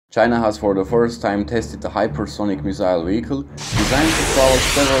China has for the first time tested a hypersonic missile vehicle designed to travel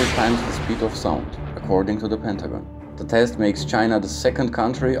several times the speed of sound, according to the Pentagon. The test makes China the second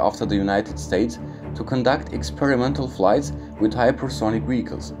country after the United States to conduct experimental flights with hypersonic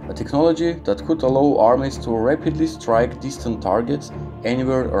vehicles, a technology that could allow armies to rapidly strike distant targets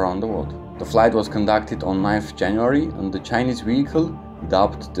anywhere around the world. The flight was conducted on 9th January and the Chinese vehicle,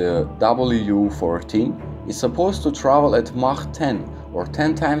 dubbed the WU-14, is supposed to travel at Mach 10 or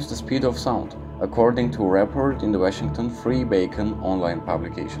 10 times the speed of sound, according to a report in the Washington Free Beacon online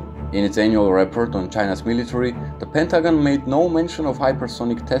publication. In its annual report on China's military, the Pentagon made no mention of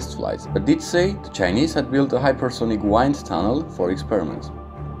hypersonic test flights, but did say the Chinese had built a hypersonic wind tunnel for experiments.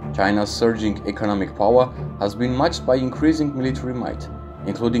 China's surging economic power has been matched by increasing military might,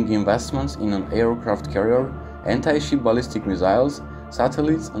 including investments in an aircraft carrier, anti-ship ballistic missiles,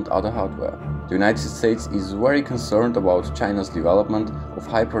 satellites and other hardware. The United States is very concerned about China's development of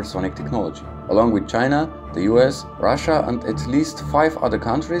hypersonic technology. Along with China, the US, Russia and at least 5 other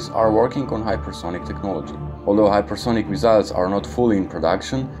countries are working on hypersonic technology. Although hypersonic missiles are not fully in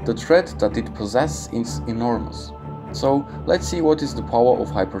production, the threat that it possesses is enormous. So, let's see what is the power of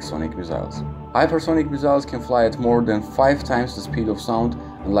hypersonic missiles. Hypersonic missiles can fly at more than 5 times the speed of sound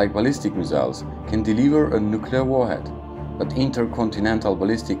and, like ballistic missiles, can deliver a nuclear warhead. But intercontinental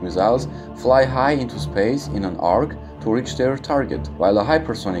ballistic missiles fly high into space in an arc to reach their target, while a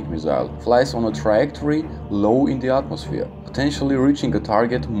hypersonic missile flies on a trajectory low in the atmosphere, potentially reaching a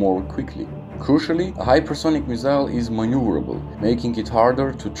target more quickly. Crucially, a hypersonic missile is maneuverable, making it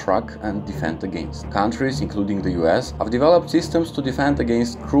harder to track and defend against. Countries, including the US, have developed systems to defend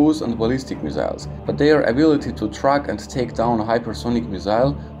against cruise and ballistic missiles, but their ability to track and take down a hypersonic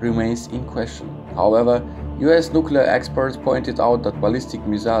missile remains in question. However, US nuclear experts pointed out that ballistic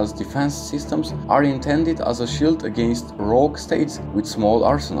missiles defense systems are intended as a shield against rogue states with small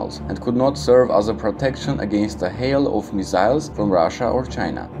arsenals and could not serve as a protection against a hail of missiles from Russia or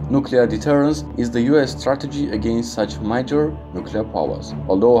China. Nuclear deterrence is the US strategy against such major nuclear powers.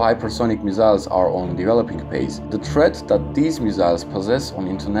 Although hypersonic missiles are on developing pace, the threat that these missiles possess on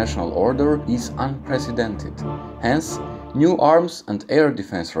international order is unprecedented. Hence, new arms and air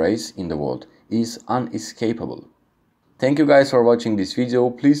defense race in the world is unescapable. Thank you guys for watching this video.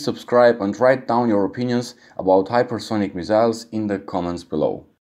 Please subscribe and write down your opinions about hypersonic missiles in the comments below.